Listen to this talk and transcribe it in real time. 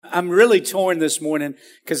I'm really torn this morning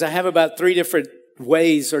because I have about 3 different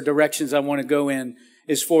ways or directions I want to go in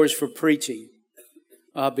as far as for preaching.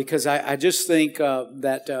 Because I just think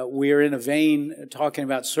that we're in a vein talking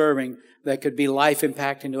about serving that could be life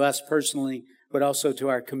impacting to us personally, but also to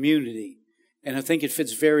our community. And I think it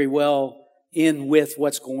fits very well in with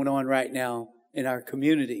what's going on right now in our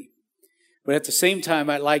community. But at the same time,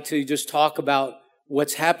 I'd like to just talk about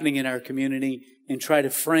what's happening in our community and try to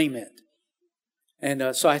frame it.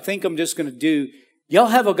 And so I think I'm just going to do, y'all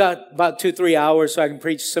have got about 2-3 hours so I can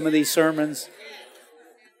preach some of these sermons.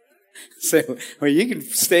 So, well, you can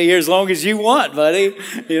stay here as long as you want, buddy.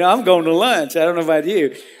 You know, I'm going to lunch. I don't know about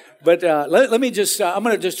you. But let me just, I'm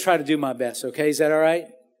going to just try to do my best, okay? Is that all right?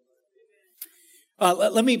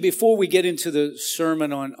 Let me, before we get into the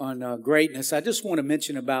sermon on greatness, I just want to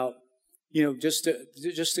mention about, you know, just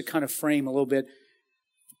to kind of frame a little bit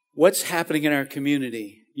what's happening in our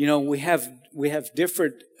community. You know, we have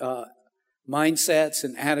different mindsets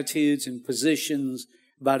and attitudes and positions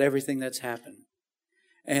about everything that's happened.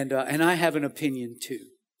 And I have an opinion too.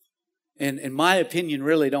 And my opinion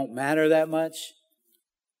really don't matter that much,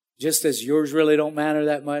 just as yours really don't matter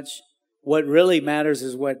that much. What really matters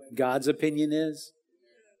is what God's opinion is.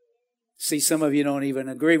 See, some of you don't even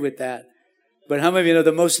agree with that. But how many of you know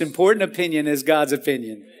the most important opinion is God's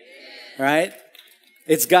opinion? Right?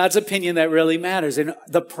 It's God's opinion that really matters. And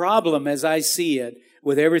the problem, as I see it,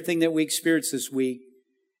 with everything that we experienced this week,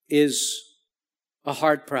 is a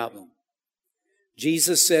heart problem.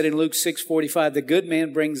 Jesus said in Luke 6:45, the good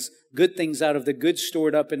man brings good things out of the good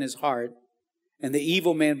stored up in his heart, and the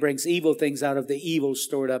evil man brings evil things out of the evil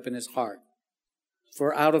stored up in his heart.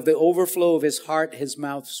 For out of the overflow of his heart, his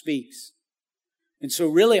mouth speaks. And so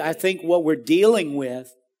really, I think what we're dealing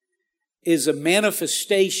with is a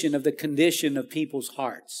manifestation of the condition of people's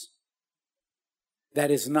hearts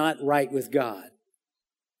that is not right with God.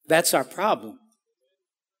 That's our problem.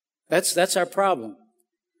 That's our problem.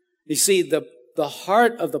 You see, the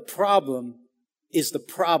heart of the problem is the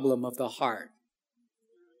problem of the heart.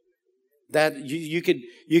 That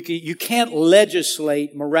you can't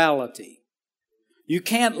legislate morality. You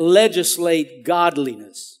can't legislate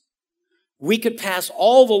godliness. We could pass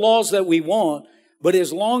all the laws that we want, but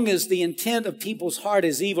as long as the intent of people's heart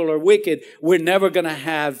is evil or wicked, we're never going to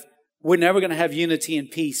have unity and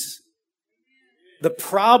peace. The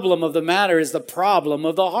problem of the matter is the problem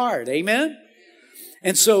of the heart. Amen?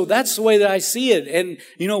 And so that's the way that I see it. And,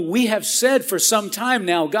 you know, we have said for some time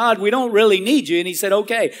now, God, we don't really need you. And He said,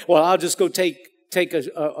 okay, well, I'll just go take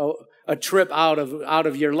a trip out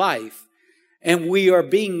of your life. And we're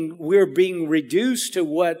being reduced to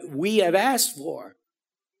what we have asked for.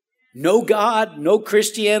 No God, no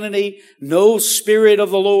Christianity, no Spirit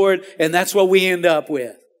of the Lord. And that's what we end up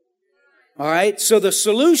with. All right. So the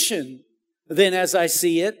solution then, as I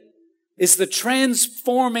see it, is the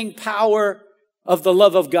transforming power of the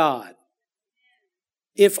love of God.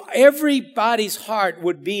 If everybody's heart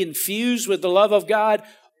would be infused with the love of God,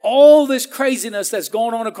 all this craziness that's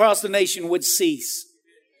going on across the nation would cease.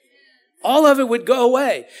 All of it would go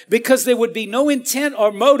away because there would be no intent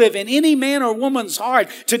or motive in any man or woman's heart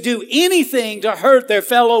to do anything to hurt their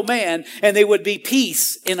fellow man, and there would be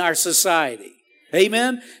peace in our society.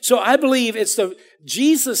 Amen? So I believe it's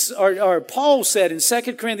Jesus or Paul said in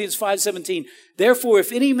 2 Corinthians 5:17, therefore,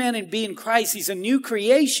 if any man be in Christ, he's a new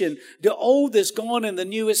creation. The old is gone and the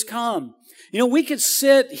new is come. You know, we could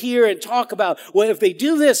sit here and talk about, well, if they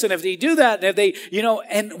do this and if they do that, and if they, you know,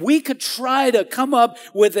 and we could try to come up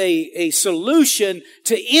with a solution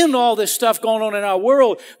to end all this stuff going on in our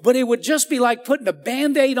world, but it would just be like putting a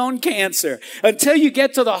Band-Aid on cancer. Until you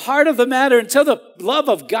get to the heart of the matter, until the love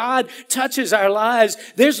of God touches our lives,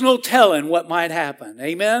 there's no telling what might happen.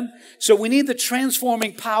 Amen? So we need the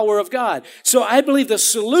transforming power of God. So I believe the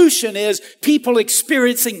solution is people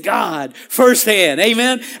experiencing God firsthand.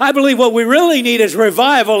 Amen? I believe what we really need is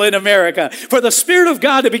revival in America. For the Spirit of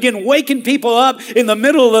God to begin waking people up in the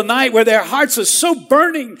middle of the night where their hearts are so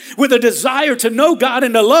burning with a desire to know God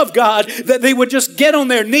and to love God that they would just get on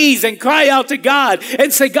their knees and cry out to God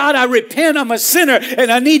and say, God, I repent, I'm a sinner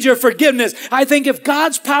and I need your forgiveness. I think if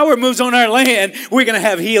God's power moves on our land, we're going to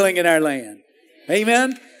have healing in our land.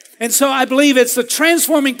 Amen? And so I believe it's the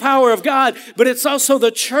transforming power of God, but it's also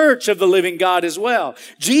the church of the living God as well.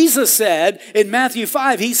 Jesus said in Matthew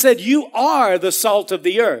 5, He said, you are the salt of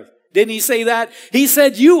the earth. Didn't he say that? He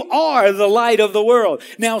said, you are the light of the world.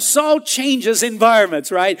 Now, salt changes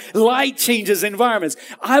environments, right? Light changes environments.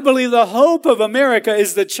 I believe the hope of America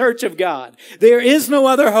is the church of God. There is no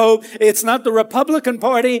other hope. It's not the Republican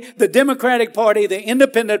Party, the Democratic Party, the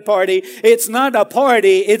Independent Party. It's not a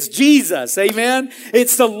party. It's Jesus. Amen?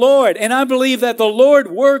 It's the Lord. And I believe that the Lord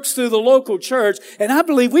works through the local church. And I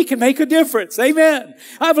believe we can make a difference. Amen.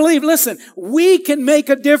 I believe, listen, we can make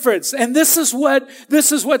a difference. And this is what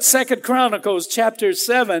 2 Chronicles chapter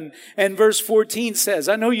 7 and verse 14 says.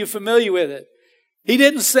 I know you're familiar with it. He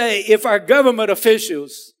didn't say, if our government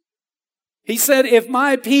officials. He said, if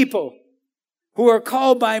my people who are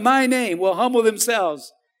called by my name will humble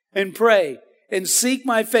themselves and pray and seek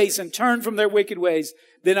my face and turn from their wicked ways,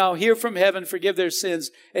 then I'll hear from heaven, forgive their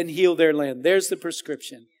sins, and heal their land. There's the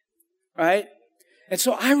prescription. Right? And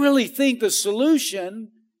so I really think the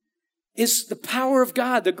solution is the power of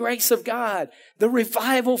God, the grace of God, the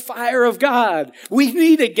revival fire of God. We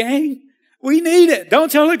need it, gang. We need it.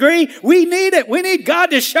 Don't y'all agree? We need it. We need God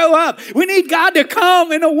to show up. We need God to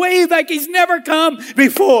come in a way like He's never come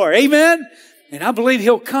before. Amen? And I believe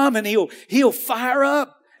He'll come and He'll fire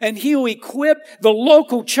up and He'll equip the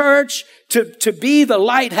local church to be the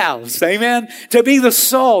lighthouse. Amen? To be the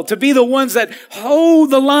salt, to be the ones that hold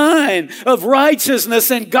the line of righteousness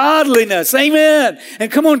and godliness. Amen?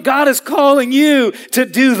 And come on, God is calling you to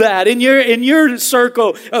do that in your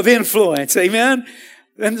circle of influence. Amen?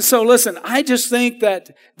 And so listen, I just think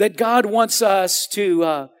that God wants us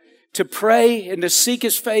to pray and to seek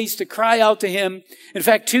His face, to cry out to Him. In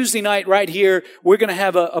fact, Tuesday night right here, we're going to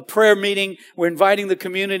have a prayer meeting. We're inviting the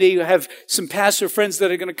community. We have some pastor friends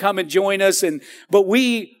that are going to come and join us. But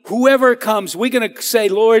whoever comes, we're going to say,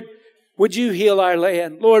 Lord, would you heal our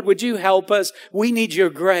land? Lord, would you help us? We need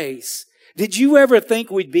your grace. Did you ever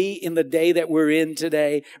think we'd be in the day that we're in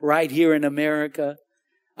today, right here in America?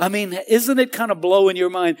 I mean, isn't it kind of blowing your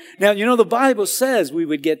mind? Now, you know, the Bible says we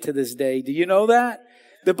would get to this day. Do you know that?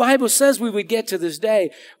 The Bible says we would get to this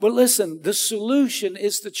day. But listen, the solution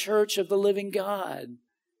is the church of the living God.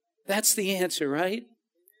 That's the answer, right?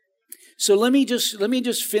 So let me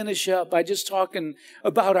just finish up by just talking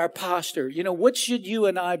about our posture. You know, what should you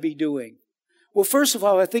and I be doing? Well, first of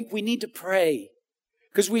all, I think we need to pray.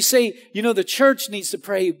 Because we say, you know, the church needs to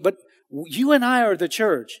pray, but you and I are the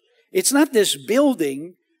church. It's not this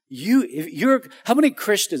building. How many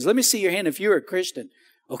Christians? Let me see your hand if you're a Christian.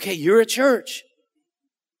 Okay, you're a church.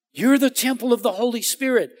 You're the temple of the Holy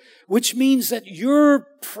Spirit, which means that your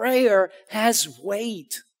prayer has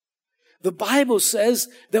weight. The Bible says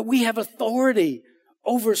that we have authority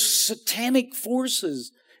over satanic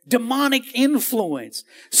forces, demonic influence.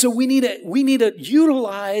 So we need to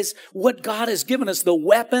utilize what God has given us, the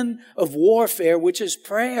weapon of warfare, which is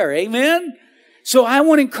prayer. Amen? So I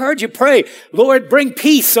want to encourage you, pray. Lord, bring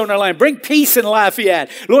peace on our land. Bring peace in Lafayette.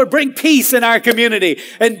 Lord, bring peace in our community.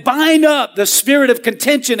 And bind up the spirit of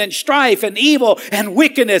contention and strife and evil and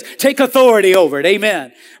wickedness. Take authority over it.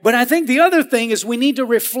 Amen. But I think the other thing is we need to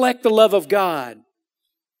reflect the love of God.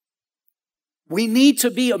 We need to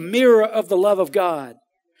be a mirror of the love of God.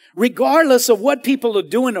 Regardless of what people are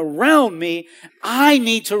doing around me, I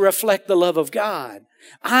need to reflect the love of God.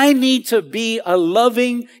 I need to be a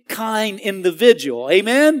loving, kind individual.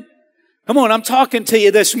 Amen? Come on, I'm talking to you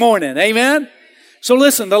this morning. Amen? So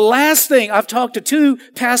listen, the last thing, I've talked to 2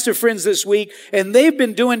 pastor friends this week, and they've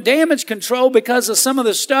been doing damage control because of some of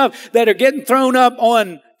the stuff that are getting thrown up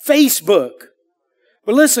on Facebook.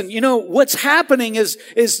 But listen, you know, what's happening is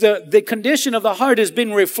the condition of the heart has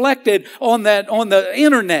been reflected on the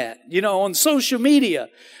internet, you know, on social media.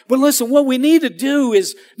 But listen, what we need to do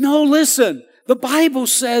is, listen. The Bible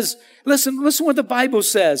says, listen what the Bible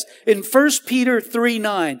says in 1 Peter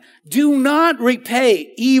 3:9. Do not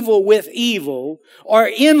repay evil with evil or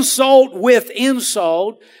insult with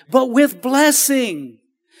insult, but with blessing.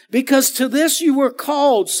 Because to this you were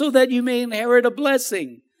called so that you may inherit a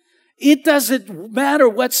blessing. It doesn't matter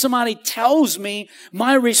what somebody tells me.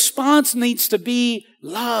 My response needs to be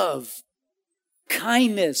love,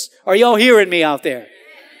 kindness. Are y'all hearing me out there?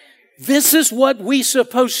 This is what we're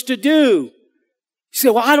supposed to do. You say,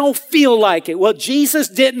 well, I don't feel like it. Well, Jesus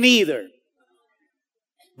didn't either.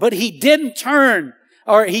 But He didn't turn,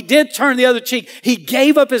 or He did turn the other cheek. He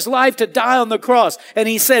gave up His life to die on the cross. And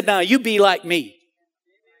He said, now you be like me.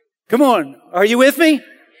 Come on. Are you with me?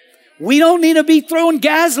 We don't need to be throwing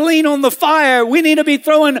gasoline on the fire. We need to be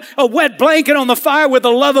throwing a wet blanket on the fire with the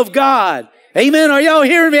love of God. Amen. Are y'all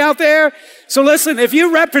hearing me out there? So listen, if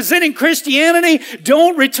you're representing Christianity,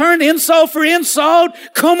 don't return insult for insult.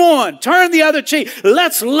 Come on, turn the other cheek.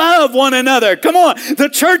 Let's love one another. Come on. The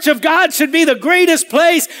church of God should be the greatest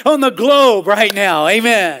place on the globe right now.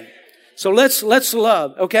 Amen. So let's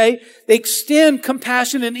love, okay? Extend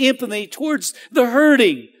compassion and empathy towards the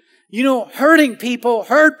hurting. You know, hurting people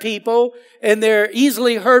hurt people, and they're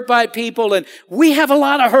easily hurt by people, and we have a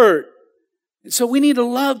lot of hurt. And so we need to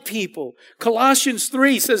love people. Colossians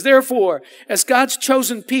 3 says, therefore, as God's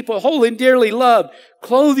chosen people, holy and dearly loved,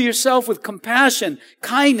 clothe yourself with compassion,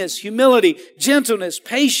 kindness, humility, gentleness,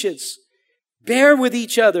 patience. Bear with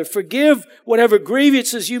each other. Forgive whatever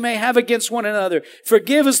grievances you may have against one another.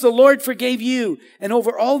 Forgive as the Lord forgave you. And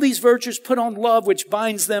over all these virtues, put on love, which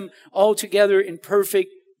binds them all together in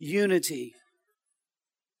perfect unity.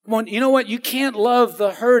 Come on, you know what? You can't love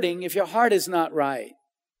the hurting if your heart is not right.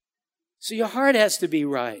 So your heart has to be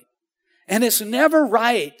right. And it's never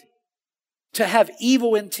right to have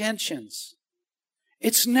evil intentions.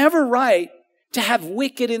 It's never right to have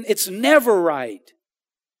it's never right.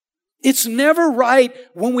 It's never right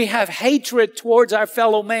when we have hatred towards our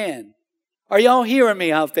fellow man. Are y'all hearing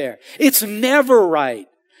me out there? It's never right.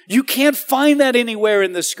 You can't find that anywhere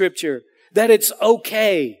in the scripture, that it's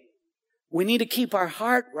okay. We need to keep our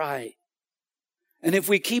heart right. And if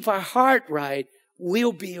we keep our heart right,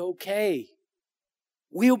 we'll be okay.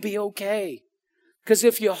 We'll be okay. Because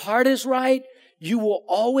if your heart is right, you will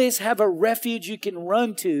always have a refuge you can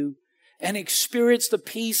run to and experience the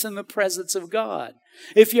peace and the presence of God.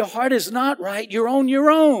 If your heart is not right, you're on your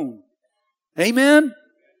own. Amen?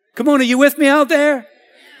 Come on, are you with me out there?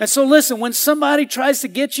 And so listen, when somebody tries to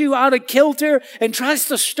get you out of kilter and tries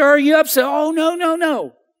to stir you up, say, oh, no, no,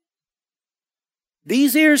 no.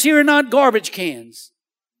 These ears here are not garbage cans.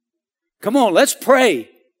 Come on, let's pray.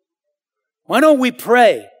 Why don't we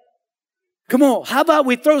pray? Come on, how about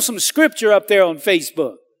we throw some scripture up there on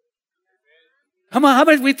Facebook? Come on, how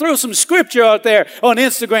about we throw some scripture out there on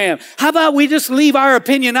Instagram? How about we just leave our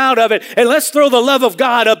opinion out of it and let's throw the love of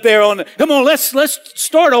God up there come on, let's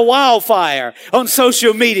start a wildfire on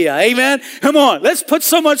social media. Amen. Come on, let's put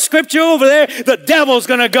so much scripture over there, the devil's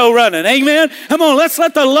going to go running. Amen. Come on, let's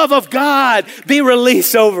let the love of God be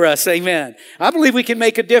released over us. Amen. I believe we can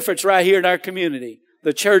make a difference right here in our community.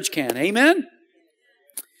 The church can. Amen.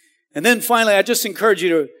 And then finally, I just encourage you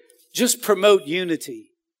to just promote unity.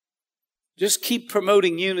 Just keep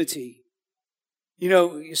promoting unity. You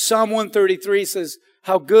know, Psalm 133 says,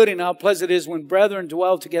 how good and how pleasant it is when brethren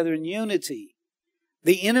dwell together in unity.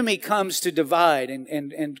 The enemy comes to divide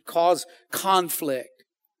and cause conflict.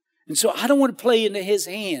 And so I don't want to play into his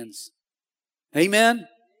hands. Amen?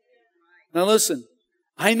 Now listen,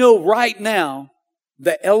 I know right now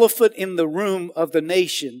the elephant in the room of the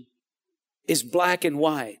nation is black and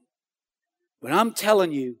white. But I'm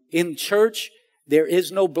telling you, in church, there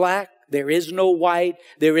is no black. There is no white.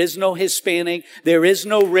 There is no Hispanic. There is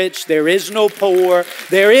no rich. There is no poor.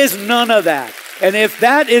 There is none of that. And if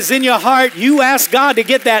that is in your heart, you ask God to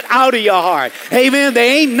get that out of your heart. Amen. There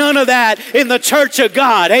ain't none of that in the church of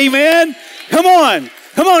God. Amen. Come on.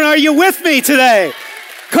 Come on. Are you with me today?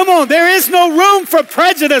 Come on. There is no room for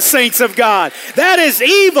prejudice, saints of God. That is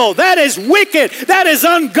evil. That is wicked. That is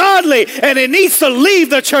ungodly. And it needs to leave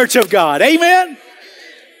the church of God. Amen.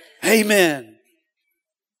 Amen.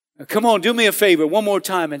 Come on, do me a favor one more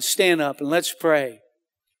time and stand up and let's pray.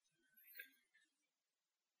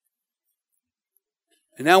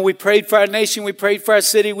 And now we prayed for our nation, we prayed for our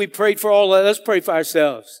city, we prayed for all that. Let's pray for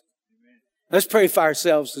ourselves. Let's pray for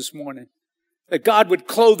ourselves this morning. That God would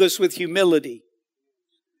clothe us with humility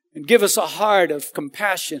and give us a heart of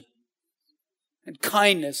compassion and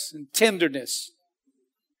kindness and tenderness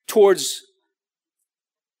towards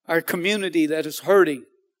our community that is hurting.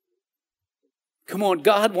 Come on,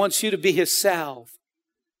 God wants you to be His salve.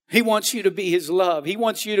 He wants you to be His love. He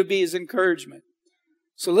wants you to be His encouragement.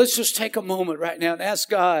 So let's just take a moment right now and ask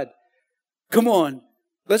God, come on,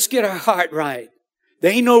 let's get our heart right.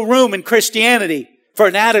 There ain't no room in Christianity for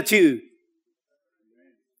an attitude.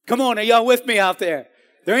 Come on, are y'all with me out there?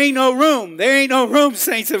 There ain't no room. There ain't no room,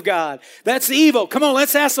 saints of God. That's evil. Come on,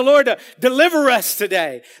 let's ask the Lord to deliver us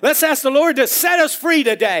today. Let's ask the Lord to set us free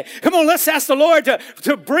today. Come on, let's ask the Lord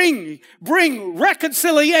to bring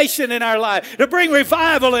reconciliation in our life, to bring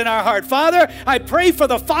revival in our heart. Father, I pray for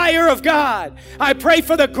the fire of God. I pray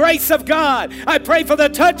for the grace of God. I pray for the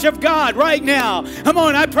touch of God right now. Come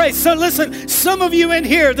on, I pray. So listen, some of you in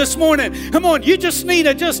here this morning, come on, you just need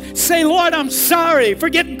to just say, Lord, I'm sorry for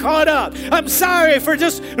getting caught up. I'm sorry for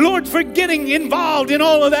Lord, for getting involved in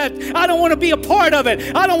all of that. I don't want to be a part of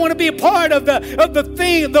it. I don't want to be a part of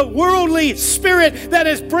the worldly spirit that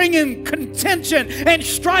is bringing contention and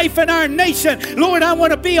strife in our nation. Lord, I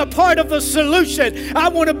want to be a part of the solution. I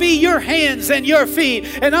want to be your hands and your feet,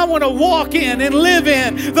 and I want to walk in and live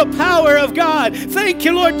in the power of God. Thank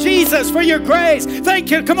you, Lord Jesus, for your grace.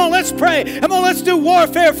 Thank you. Come on, let's pray. Come on, on, let's do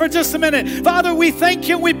warfare for just a minute. Father, we thank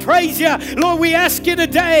you, we praise you. Lord, we ask you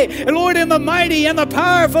today, Lord, in the mighty and the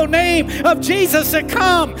powerful name of Jesus, to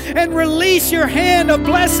come and release your hand of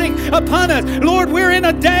blessing upon us. Lord, we're in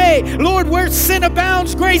a day, Lord, where sin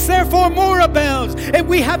abounds, grace therefore more abounds. And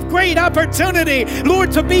we have great opportunity,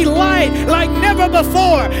 Lord, to be light like never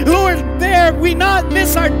before. Lord, there we not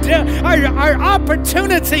miss our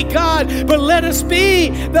opportunity, God, but let us be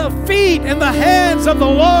the feet and the hands of the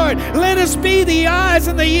Lord. Let us be the eyes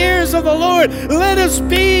and the ears of the Lord. Let us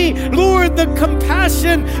be, Lord, the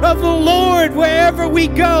compassion of the Lord wherever we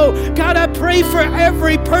go. God, I pray for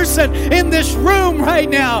every person in this room right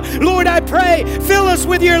now. Lord, I pray, fill us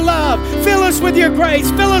with your love. Fill us with your grace.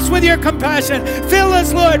 Fill us with your compassion. Fill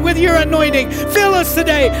us, Lord, with your anointing. Fill us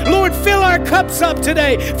today. Lord, fill our cups up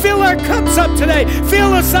today. Fill our cups up today.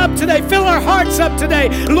 Fill us up today. Fill our hearts up today.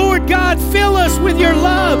 Lord God, fill us with your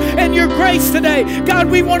love and your grace today. God,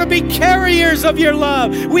 we want to be carriers of your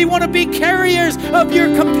love. We want to be carriers of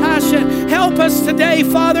your compassion. Help us today,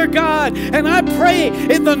 Father God. And I pray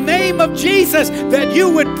in the name of Jesus that you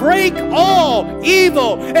would break all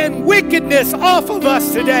evil and wickedness off of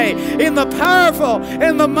us today. In the powerful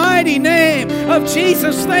and the mighty name of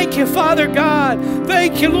Jesus. Thank you, Father God.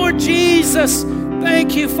 Thank you, Lord Jesus.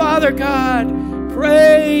 Thank you, Father God.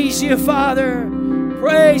 Praise you, Father.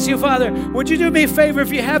 Praise you, Father. Would you do me a favor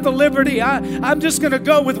if you have the liberty? I'm just going to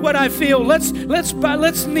go with what I feel. Let's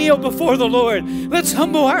kneel before the Lord. Let's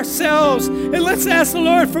humble ourselves and let's ask the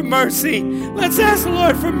Lord for mercy. Let's ask the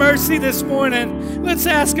Lord for mercy this morning. Let's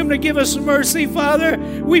ask Him to give us mercy, Father.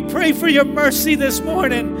 We pray for your mercy this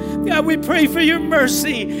morning. God, we pray for your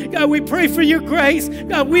mercy. God, we pray for your grace.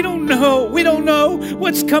 God, we don't know. We don't know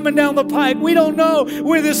what's coming down the pike. We don't know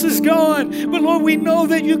where this is going. But Lord, we know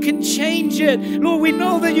that you can change it. Lord, we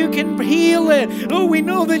know that you can heal it. Lord, we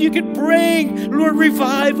know that you can bring, Lord,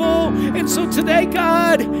 revival. And so today,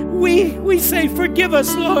 God, we say, forgive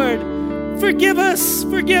us, Lord. Forgive us,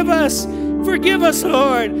 forgive us. Forgive us,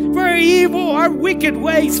 Lord, for our evil, our wicked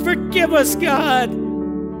ways. Forgive us, God.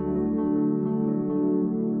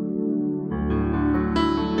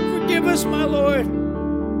 Forgive us, my Lord.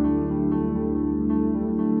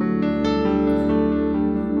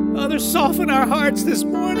 Father, soften our hearts this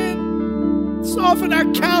morning. Soften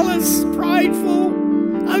our callous, prideful,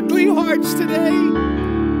 ugly hearts today.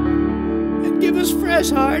 And give us fresh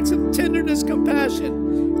hearts of tenderness,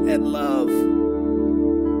 compassion, and love.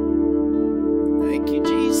 Thank you,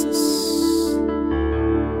 Jesus.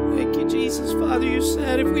 Thank you, Jesus. Father, you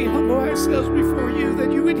said if we humble ourselves before you,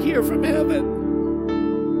 that you would hear from heaven,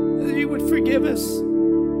 that you would forgive us,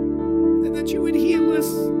 and that you would heal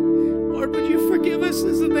us. Lord, would you forgive us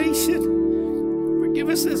as a nation? Forgive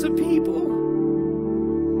us as a people.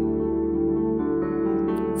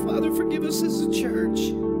 Father, forgive us as a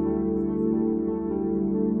church.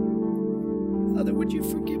 Father, would you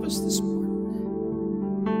forgive us this morning?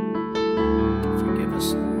 Forgive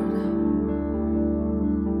us, Lord.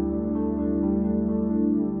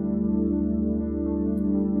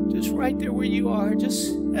 Just right there where you are,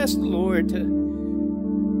 just ask the Lord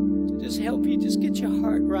to just help you. Just get your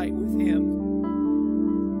heart right with Him.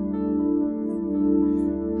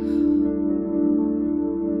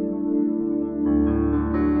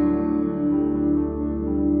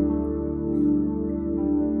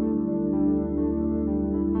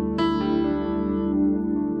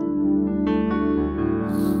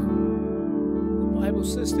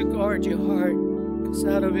 Says to guard your heart, because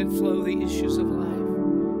out of it flow the issues of life.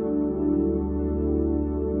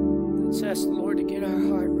 Let's ask the Lord to get our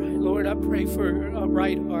heart right. Lord, I pray for a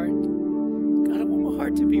right heart. God, I want my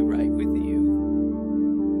heart to be right with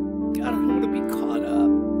you. God, I don't want to be caught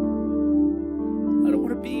up. I don't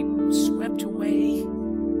want to be swept away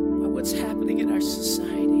by what's happening in our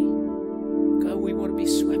society. God, we want to be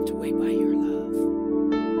swept away by your love.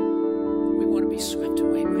 We want to be swept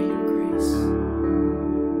away by your grace.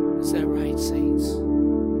 Is that right, saints?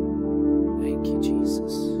 Thank you,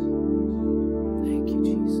 Jesus. Thank you,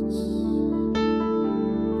 Jesus.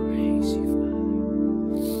 Praise you, Father.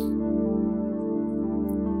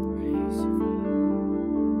 Praise you, Father.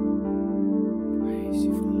 Praise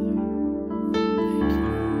you, Father. Thank you,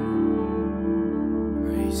 Lord.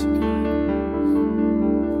 Praise you, God.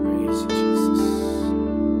 Praise you, Jesus.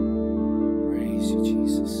 Praise you,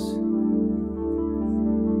 Jesus.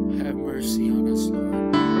 Have mercy on us, Lord.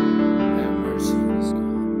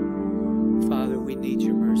 Father, we need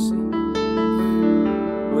your mercy.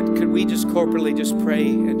 Could we just corporately just pray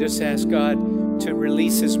and just ask God to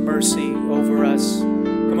release His mercy over us?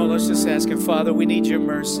 Come on, let's just ask Him. Father, we need your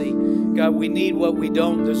mercy. God, we need what we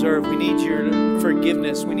don't deserve. We need your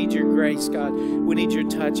forgiveness. We need your grace, God. We need your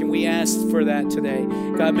touch, and we ask for that today.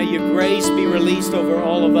 God, may your grace be released over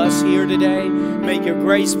all of us here today. May your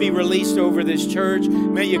grace be released over this church.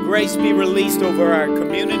 May your grace be released over our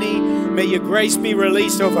community. May your grace be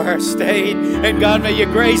released over our state. And God, may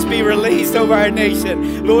your grace be released over our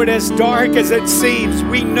nation. Lord, as dark as it seems,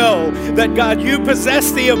 we know that, God, you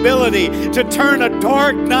possess the ability to turn a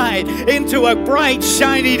dark night into a bright,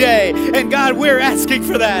 shiny day. And God, we're asking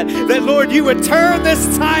for that. That, Lord, you would turn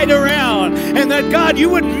this tide around. And that, God, you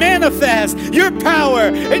would manifest your power.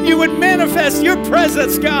 And you would manifest your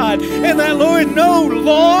presence, God. And that, Lord, no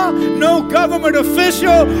law, no government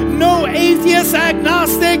official, no atheist,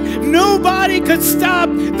 agnostic, nobody could stop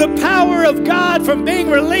the power of God from being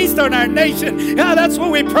released on our nation. God, that's what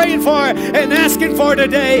we're praying for and asking for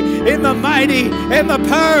today in the mighty and the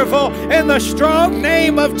powerful and the strong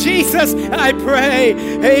name of Jesus, I pray.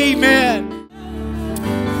 Amen.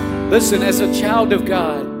 Listen, as a child of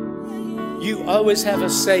God, you always have a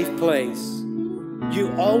safe place.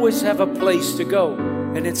 You always have a place to go,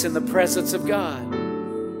 and it's in the presence of God.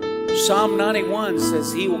 Psalm 91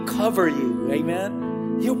 says He will cover you.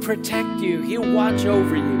 Amen. He'll protect you. He'll watch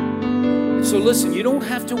over you. So listen, you don't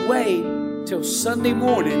have to wait till Sunday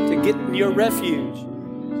morning to get in your refuge.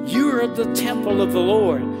 You're the temple of the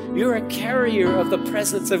Lord. You're a carrier of the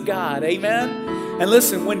presence of God. Amen. And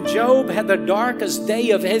listen, when Job had the darkest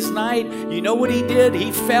day of his night, you know what he did?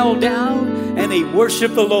 He fell down and he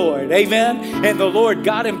worshiped the Lord. Amen. And the Lord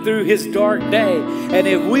got him through his dark day. And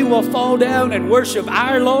if we will fall down and worship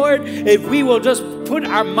our Lord, if we will just put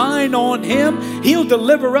our mind on Him, He'll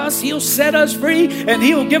deliver us, He'll set us free, and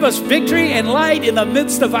He'll give us victory and light in the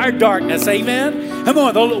midst of our darkness. Amen. Come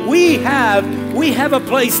on, we have a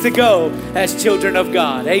place to go as children of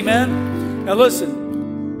God. Amen. Now listen,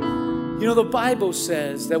 you know, the Bible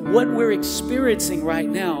says that what we're experiencing right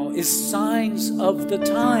now is signs of the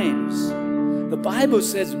times. The Bible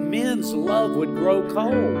says men's love would grow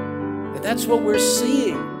cold. And that's what we're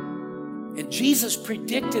seeing. And Jesus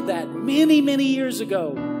predicted that many, many years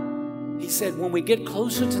ago. He said, when we get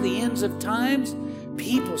closer to the ends of times,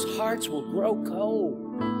 people's hearts will grow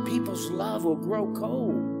cold. People's love will grow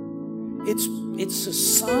cold. It's a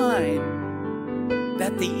sign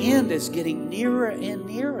that the end is getting nearer and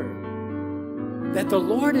nearer. That the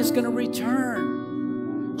Lord is going to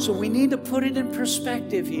return. So we need to put it in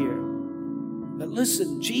perspective here. But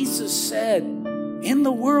listen, Jesus said, in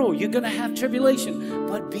the world you're going to have tribulation,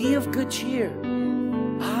 but be of good cheer.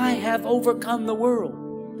 I have overcome the world.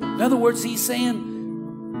 In other words, He's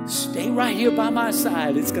saying, stay right here by my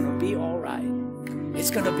side. It's going to be all right.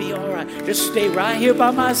 It's going to be all right. Just stay right here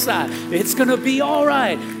by my side. It's going to be all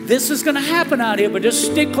right. This is going to happen out here, but just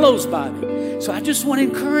stick close by me. So I just want to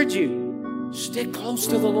encourage you, stick close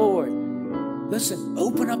to the Lord. Listen,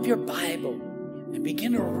 open up your Bible and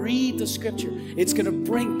begin to read the Scripture. It's going to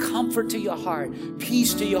bring comfort to your heart,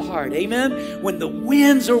 peace to your heart. Amen? When the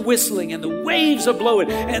winds are whistling and the waves are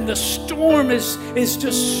blowing and the storm is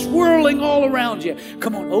just swirling all around you.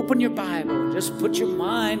 Come on, open your Bible and just put your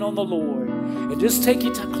mind on the Lord. And just take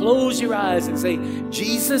your time, close your eyes and say,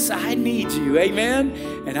 Jesus, I need you. Amen?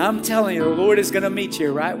 And I'm telling you, the Lord is going to meet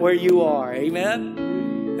you right where you are.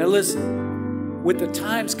 Amen? Now listen, with the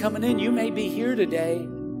times coming in, you may be here today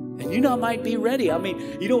and you might be ready. I mean,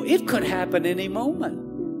 it could happen any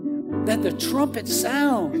moment that the trumpet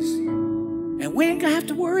sounds. And we ain't going to have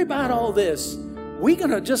to worry about all this. We're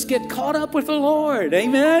going to just get caught up with the Lord.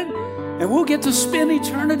 Amen? And we'll get to spend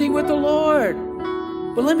eternity with the Lord.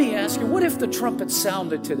 But let me ask you, what if the trumpet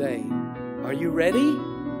sounded today? Are you ready?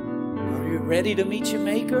 Are you ready to meet your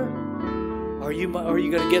Maker? Are you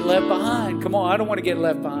going to get left behind? Come on, I don't want to get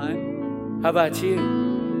left behind. How about you?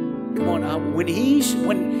 Come on, when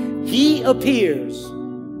He appears,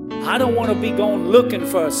 I don't want to be going looking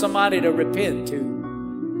for somebody to repent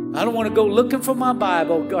to. I don't want to go looking for my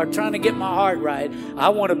Bible or trying to get my heart right. I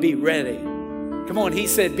want to be ready. Come on, He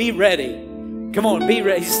said, be ready. Come on, be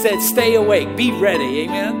ready. He said, stay awake. Be ready.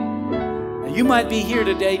 Amen? Now, you might be here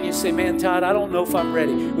today and you say, man, Todd, I don't know if I'm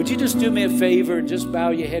ready. Would you just do me a favor and just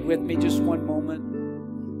bow your head with me just one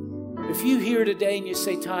moment? If you're here today and you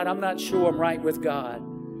say, Todd, I'm not sure I'm right with God.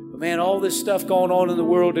 But man, all this stuff going on in the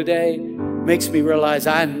world today makes me realize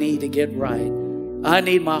I need to get right. I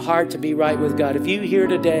need my heart to be right with God. If you're here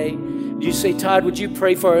today, you say, Todd, would you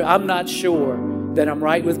pray for, I'm not sure that I'm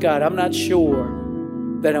right with God. I'm not sure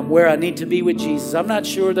that I'm where I need to be with Jesus. I'm not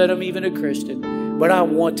sure that I'm even a Christian, but I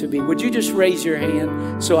want to be. Would you just raise your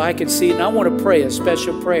hand so I can see it? And I want to pray a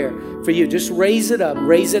special prayer for you. Just raise it up,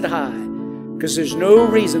 raise it high, because there's no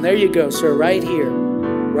reason. There you go, sir, right here.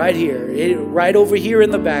 Right here. Right over here in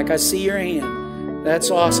the back. I see your hand. That's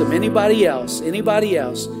awesome. Anybody else? Anybody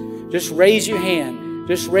else? Just raise your hand.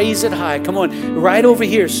 Just raise it high. Come on. Right over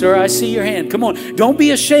here, sir. I see your hand. Come on. Don't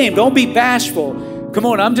be ashamed. Don't be bashful. Come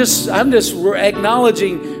on. I'm just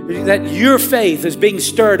acknowledging that your faith is being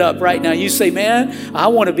stirred up right now. You say, man, I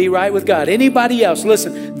want to be right with God. Anybody else?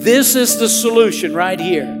 Listen, this is the solution right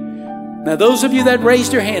here. Now, those of you that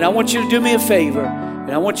raised your hand, I want you to do me a favor.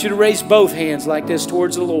 And I want you to raise both hands like this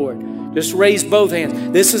towards the Lord. Just raise both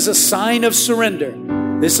hands. This is a sign of surrender.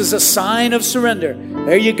 This is a sign of surrender.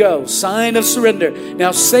 There you go. Sign of surrender.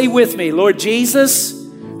 Now say with me, Lord Jesus.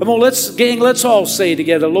 Come on, let's all say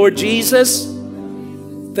together. Lord Jesus,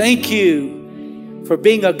 thank you for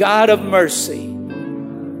being a God of mercy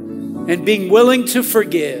and being willing to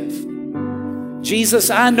forgive. Jesus,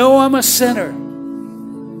 I know I'm a sinner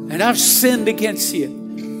and I've sinned against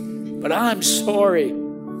you, but I'm sorry.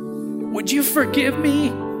 Would you forgive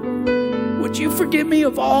me? Would you forgive me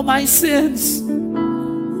of all my sins?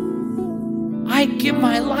 I give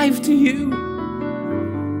my life to you.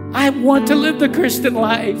 I want to live the Christian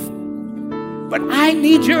life, but I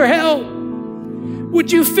need your help.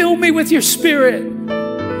 Would you fill me with your Spirit?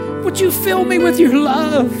 Would you fill me with your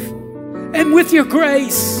love and with your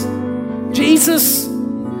grace? Jesus,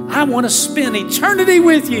 I want to spend eternity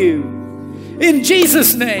with you. In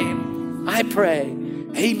Jesus' name, I pray.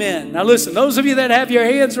 Amen. Now listen, those of you that have your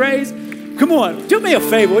hands raised, come on, do me a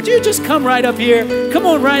favor. Would you just come right up here? Come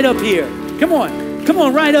on, right up here. Come on. Come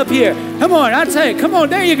on, right up here. Come on, I tell you. Come on,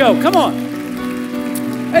 there you go. Come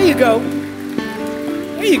on. There you go.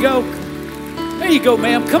 There you go. There you go,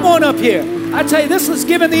 ma'am. Come on up here. I tell you, this is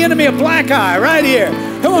giving the enemy a black eye right here.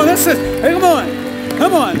 Come on, come on.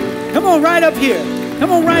 Come on. Come on, right up here.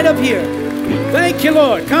 Come on, right up here. Thank you,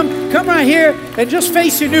 Lord. Come right here and just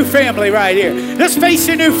face your new family right here. Just face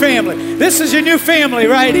your new family. This is your new family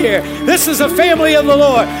right here. This is a family of the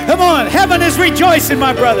Lord. Come on. Heaven is rejoicing,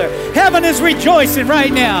 my brother. Heaven is rejoicing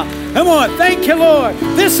right now. Come on. Thank you, Lord.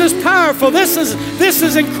 This is powerful. This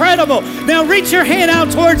is incredible. Now reach your hand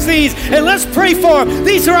out towards these and let's pray for them.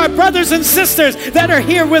 These are our brothers and sisters that are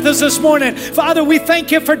here with us this morning. Father, we thank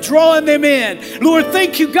you for drawing them in. Lord,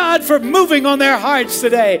 thank you, God, for moving on their hearts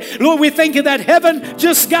today. Lord, we thank you that heaven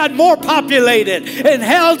just got more populated and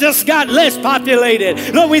hell just got less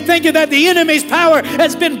populated. Lord, we thank you that the enemy's power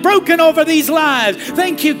has been broken over these lives.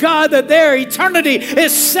 Thank you, God, that their eternity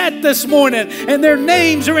is set this morning and their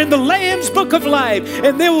names are in the Lamb's book of life,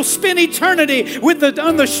 and they will spend eternity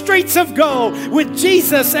on the streets of gold with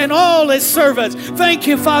Jesus and all his servants. Thank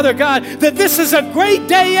you, Father God, that this is a great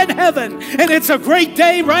day in heaven, and it's a great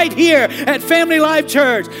day right here at Family Life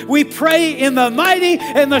Church. We pray in the mighty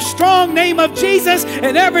and the strong name of Jesus,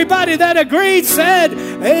 and everybody that agreed said,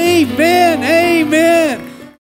 amen, amen.